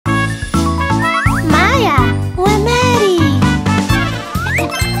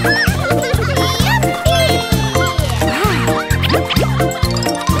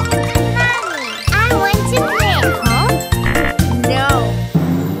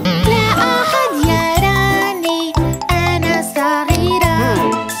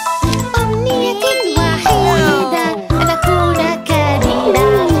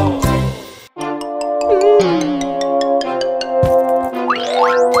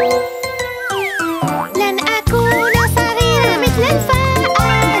لن أكون صغيرة مثل الفأرة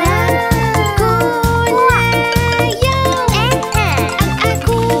كل يوم. أن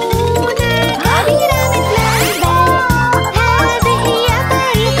أكون كبيرة مثل البيت، هذه هي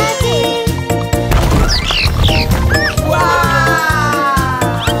طريقتي.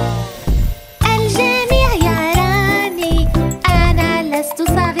 الجميع يراني، أنا لست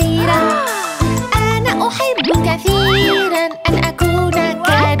صغيرة. أنا أحب كثيرا أن أكون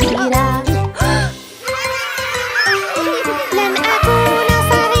كبيرة. لن أكون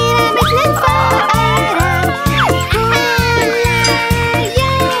صغيرة مثل الفأرة كل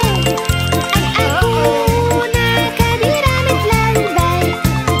يوم. أن أكون كبيرة مثل البيت،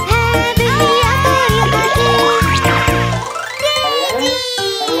 هذه هي طريقتي.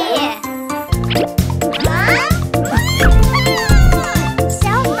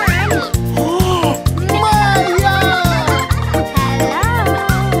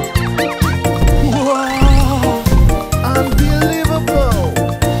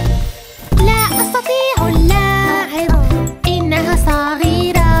 لا أستطيع اللعب، إنها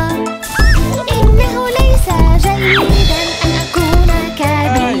صغيرة. إنه ليس جيدا أن أكون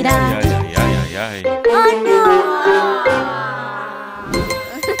كبيرة.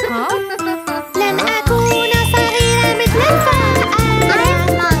 لن أكون صغيرة مثل الفأرة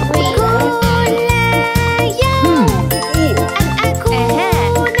كل يوم. أن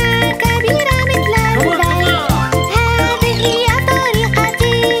أكون كبيرة مثل البيت، هذه هي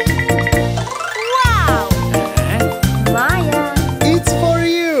طريقتي. واو مايا. It's for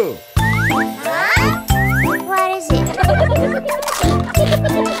you. What is it?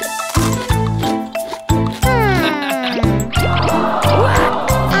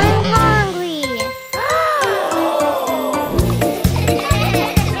 I'm hungry.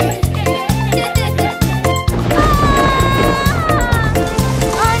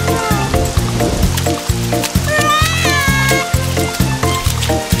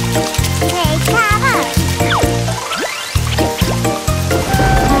 Hey, Kara.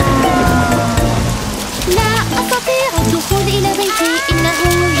 لا أستطيع الدخول إلى بيتي، إنه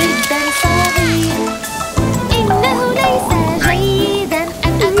جدا صغير. إنه ليس جيدا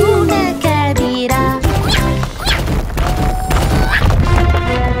أن أكون كبيرة.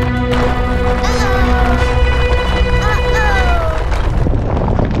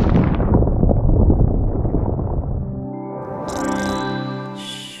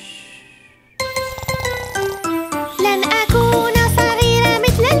 لن أكون صغيرة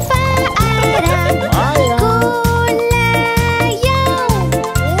مثل الفأرة كل يوم.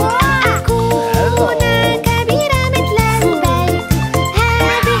 أكون كبيرة مثل البيت،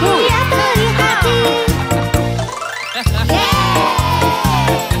 هذه هي طريقتي.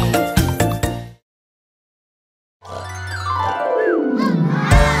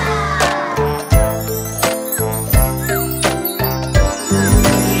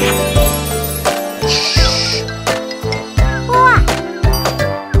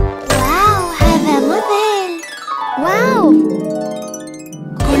 واو، هذا مذهل. واو.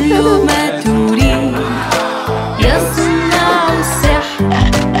 كل ما تريد يصنع السحر،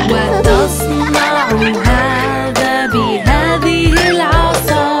 وتصنع هذا بهذه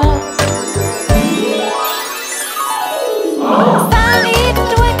العصا. صغير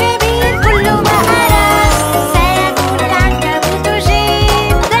وكبير، كل ما أراه سيكون العنكبوت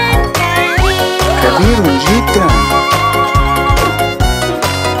جدا كبير. كبير جدا.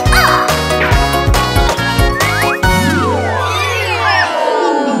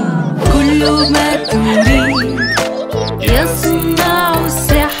 كل ما تريد يصنع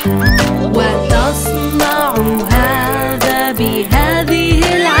السحر، وتصنع هذا بهذه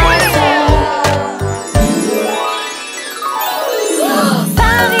العصا.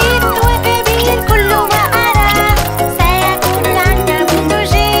 صغير وكبير، كل ما أراه سيكون العنكبوت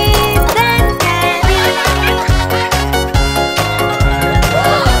جدا كبير.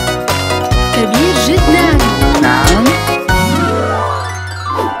 كبير جدا. نعم.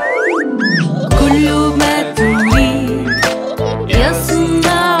 كل ما تريد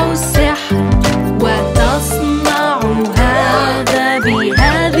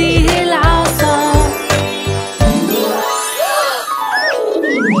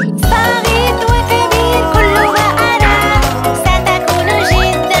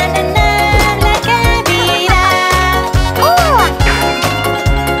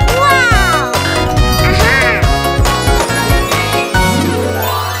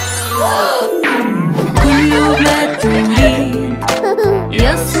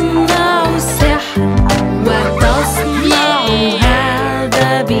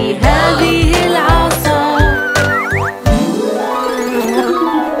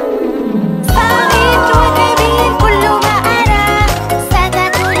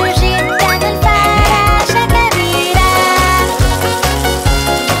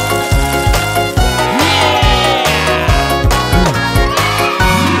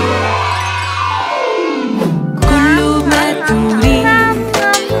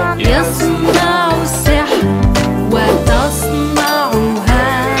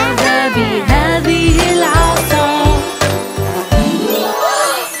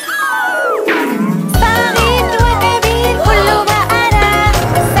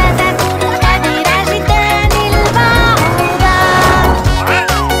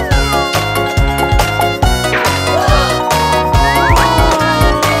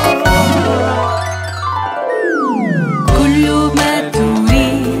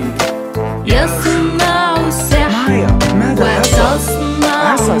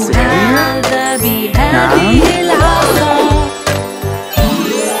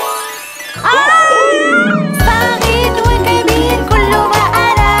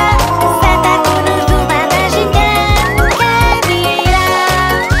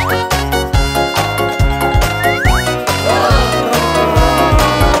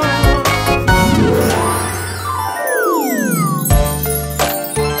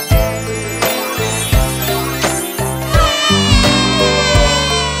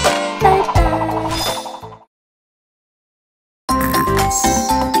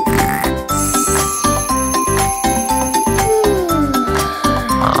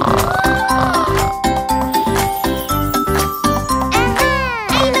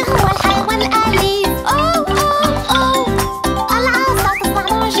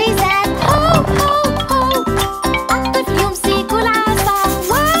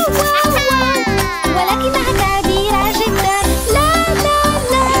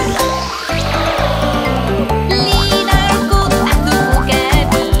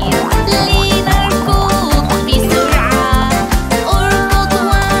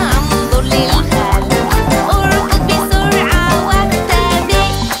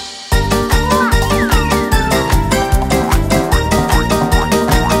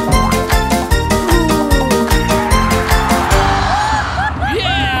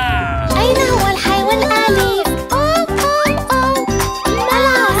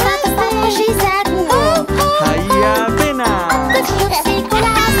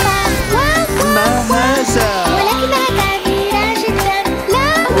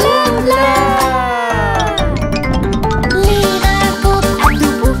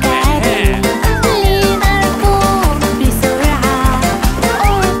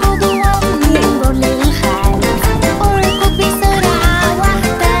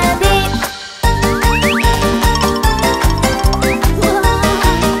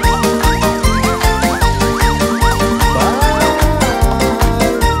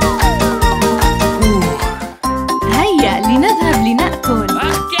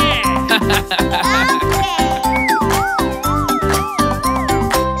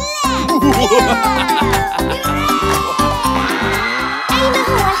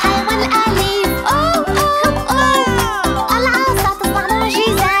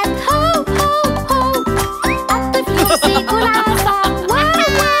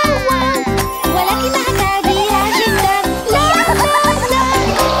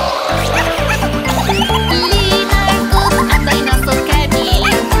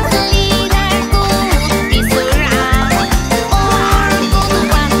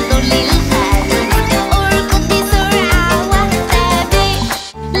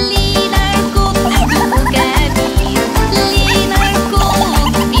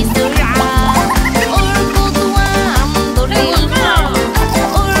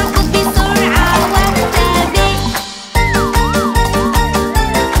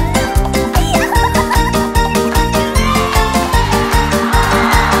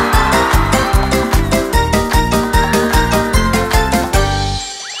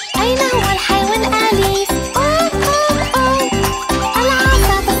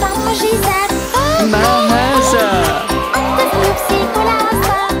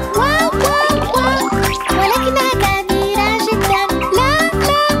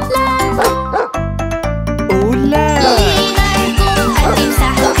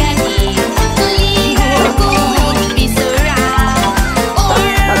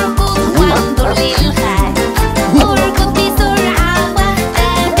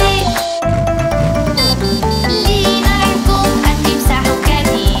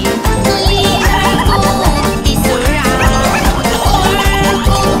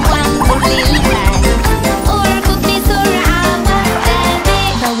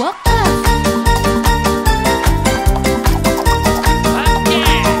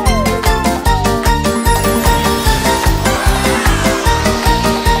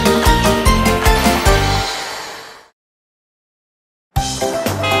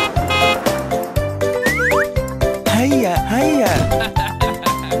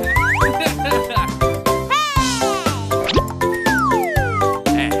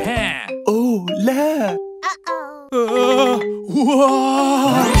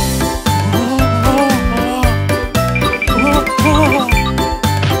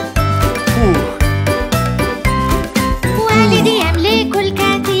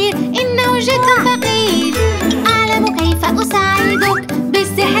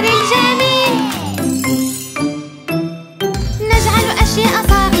أشياء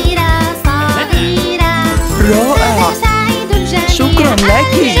صغيرة صغيرة رائع. هذا يساعد الجميع. شكراً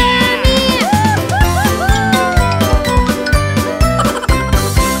لك.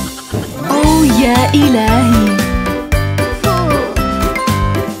 أوه يا إلهي،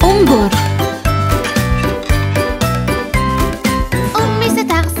 انظر. أمي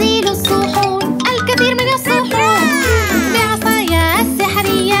ستغسل الصحون، الكثير من الصحون. بعصايا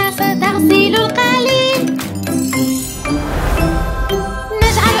السحرية ستغسل القليل.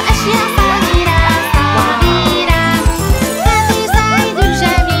 نجعل أشياء صغيرة صغيرة هذا يساعد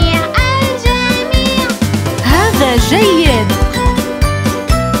الجميع الجميع. هذا جيد،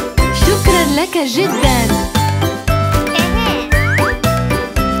 شكرا لك جدا.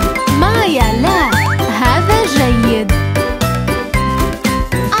 مايا، لا، هذا جيد.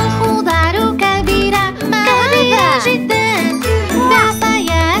 الخضار كبيرة كبيرة جدا.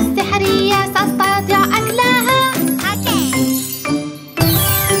 بعصايا السحرية سأستطيع أكلها.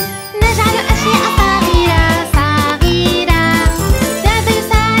 نجعل أشياء صغيرة صغيرة هذا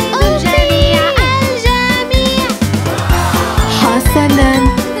يساعد الجميع الجميع. حسنا،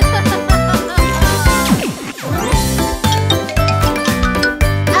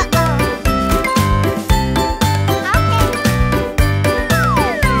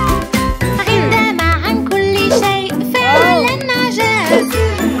 عندما عن كل شيء فعلا عجز.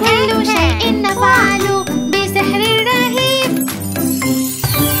 كل شيء نفعله بسحر رهيب.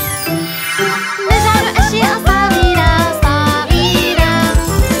 نجعل أشياء صغيرة صغيرة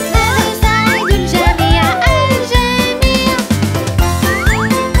هذا يساعد الجميع الجميع.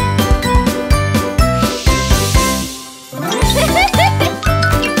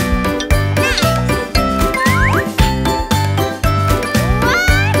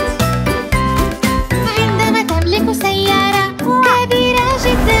 عندما تملك سيارة كبيرة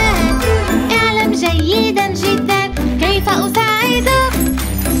جدا اعلم جيدا جدا كيف أساعدك.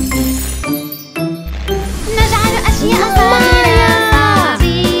 نجعل أشياء صغيرة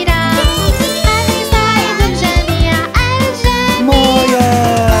صغيرة هذا يساعد الجميع الجميع. مايا.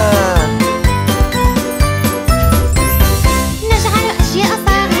 نجعل أشياء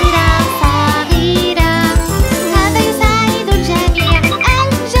صغيرة صغيرة هذا يساعد الجميع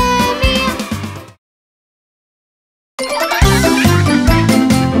الجميع.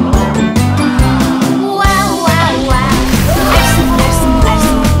 واو واو واو أرسم أرسم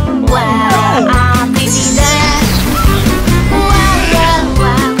أرسم وأعطني ذاك. واو واو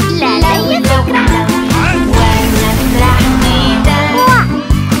واو لا لا لو ونفرح بذاك.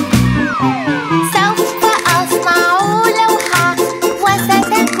 سوف أصنع لوحة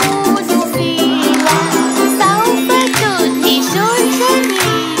وستكون فيها. سوف تدهش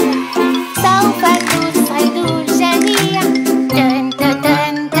الجميع. سوف تسعد الجميع. تن تن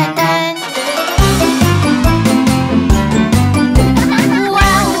تن تن.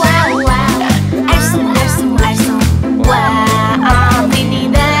 واو واو واو أرسم أرسم أرسم وأعطني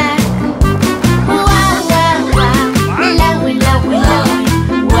ذاك. واو واو واو لون لون لون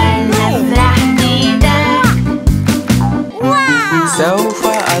ونفرح بذاك. سوف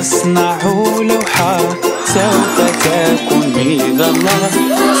أصنع لوحة سوف تكون بظلة.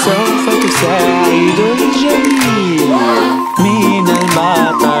 سوف تساعد الجميع من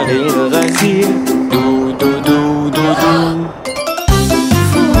المطر الغزير. دو دو دو دو دو.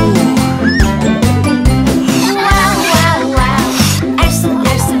 واو واو واو أرسم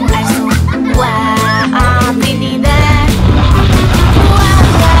أرسم أرسم وأعطني ذاك. واو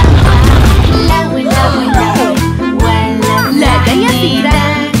واو واو لون لون لون ونفرح لدي فكرة.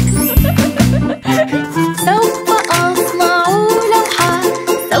 بذاك. سوف أصنع لوحة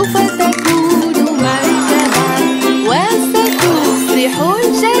سوف تكون مركبة وستفرح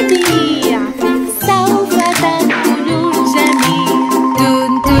الجميع.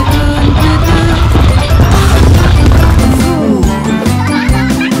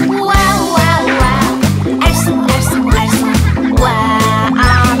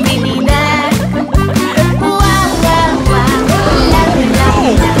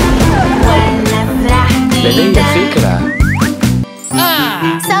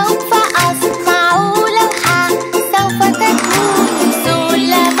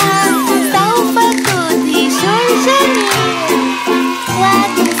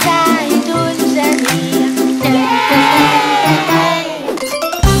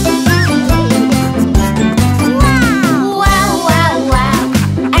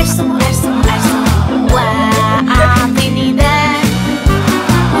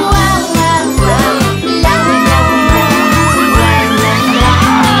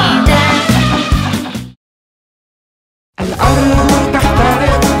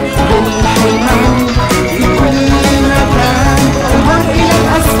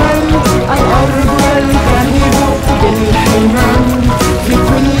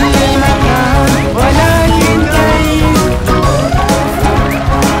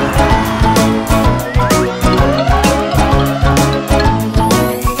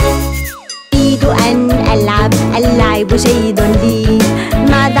 اللعب جيد لي.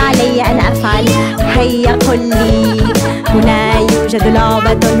 ماذا علي أن أفعل؟ هيا قل لي. هنا يوجد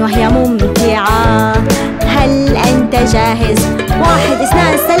لعبة وهي ممتعة. هل أنت جاهز؟ 1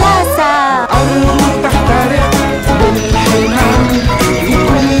 2 3. أرض تحترق بالحمام في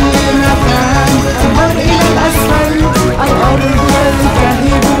كل مكان. انظر إلى الأسفل، الأرض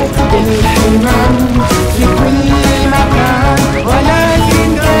تلتهب بالحمام في كل مكان.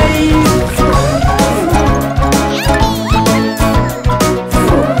 ولكن أين؟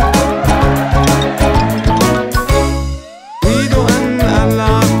 أريد أن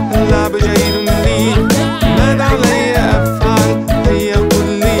ألعب، اللعب جيد لي. ماذا علي أفعل؟ هيا قل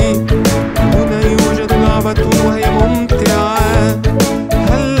لي. هنا يوجد لعبة وهي ممتعة.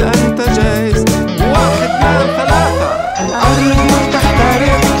 هل أنت جاهز؟ 1 2 3. الأرض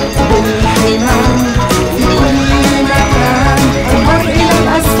تحترق بالحمام في كل مكان. انظر إلى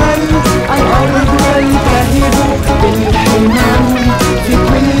الأسفل، الأرض تلتهب بالحمام في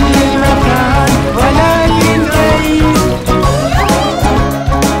كل مكان. ولكن أين؟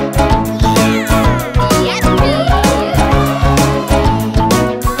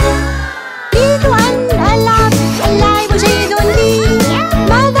 أريد أن ألعب، اللعب جيد لي.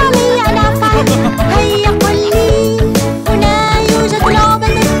 ماذا علي أن أفعل؟ هيا قل لي. هنا يوجد لعبة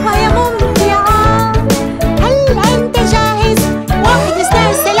وهي ممتعة. هل أنت جاهز؟ 1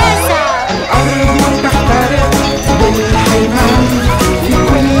 2 3. الأرض تحترق بالحمام في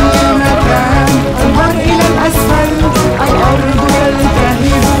كل مكان. انظر إلى الأسفل، الأرض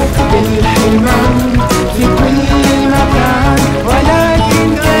تلتهب بالحمام في كل مكان. ولكن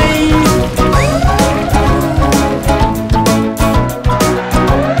أين؟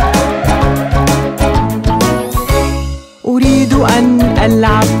 أريد أن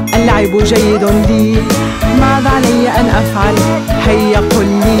ألعب، اللعب جيد لي. ماذا علي أن أفعل؟ هيا قل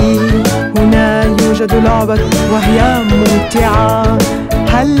لي. هنا يوجد لعبة وهي ممتعة.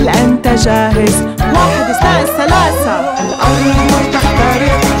 هل أنت جاهز؟ 1 2 3. الأرض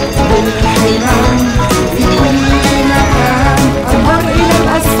تحترق بالحمام في كل مكان. انظر إلى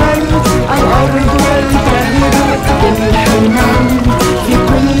الأسفل، الأرض تلتهب بالحمام في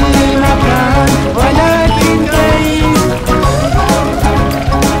كل مكان. ولكن أين؟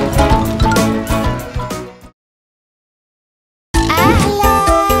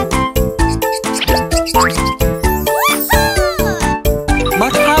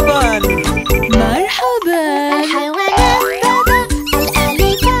 مرحبا. مرحبا. الحيوانات بابا،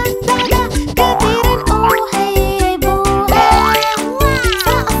 الأليفة بابا، كبيرة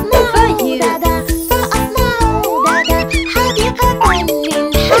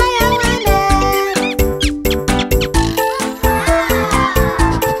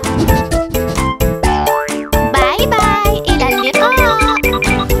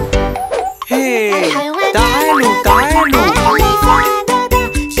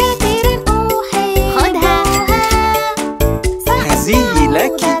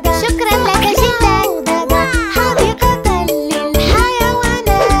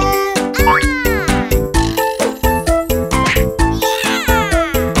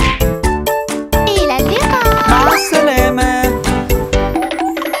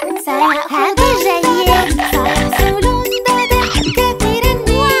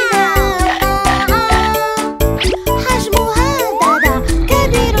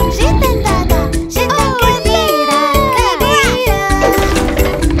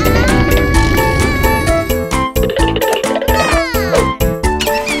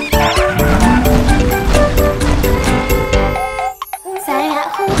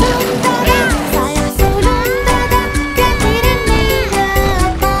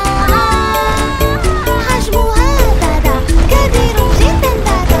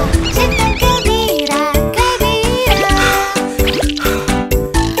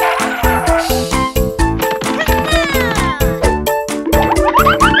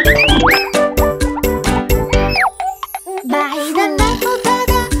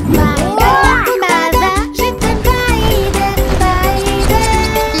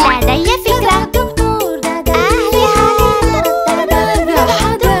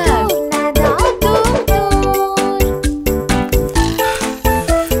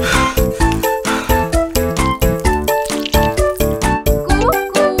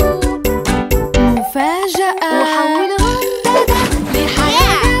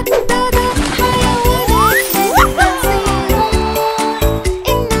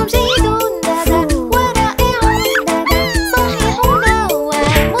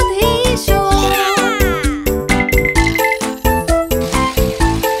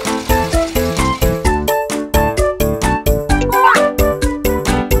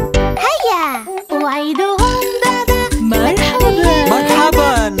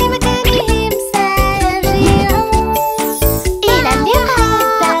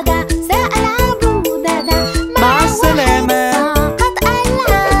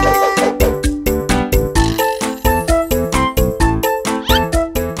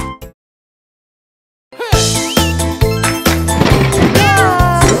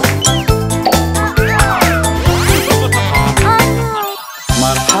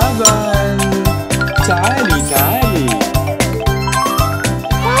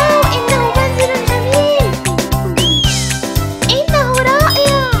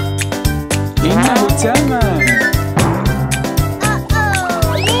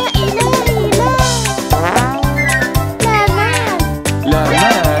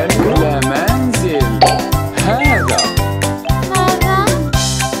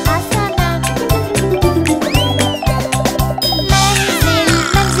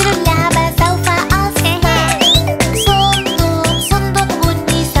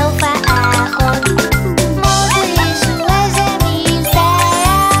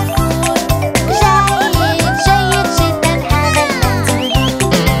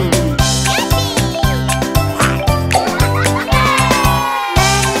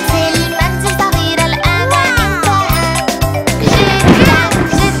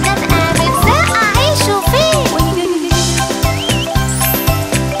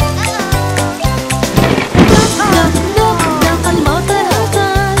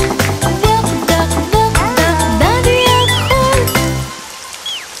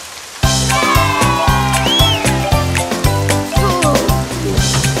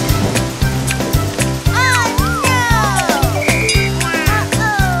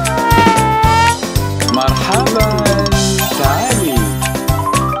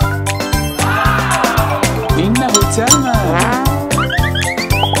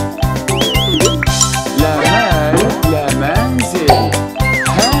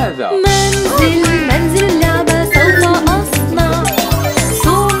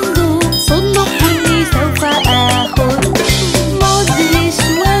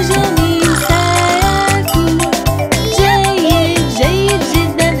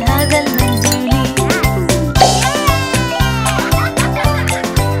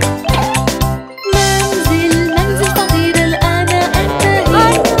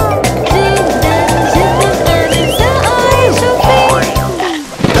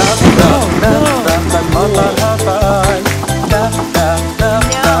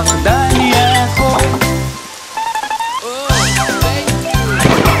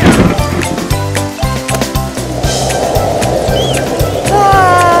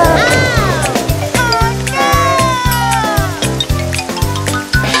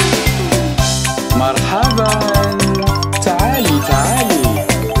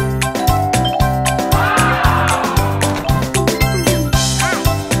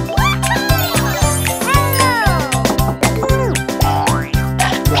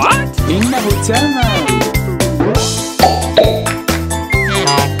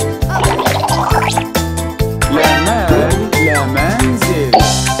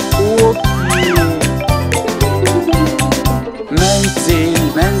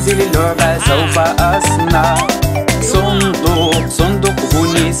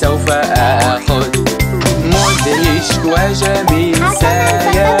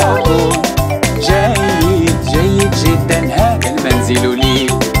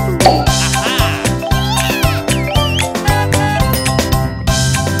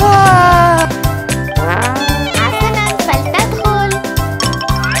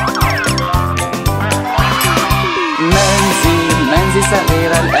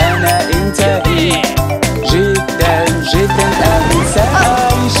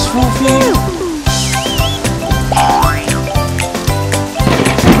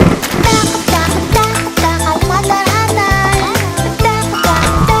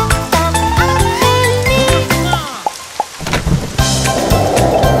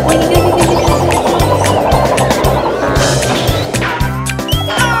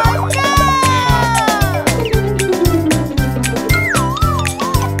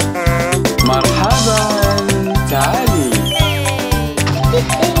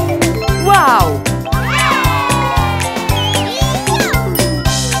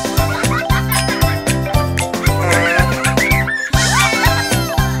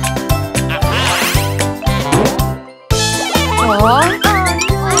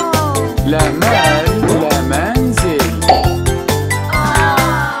لا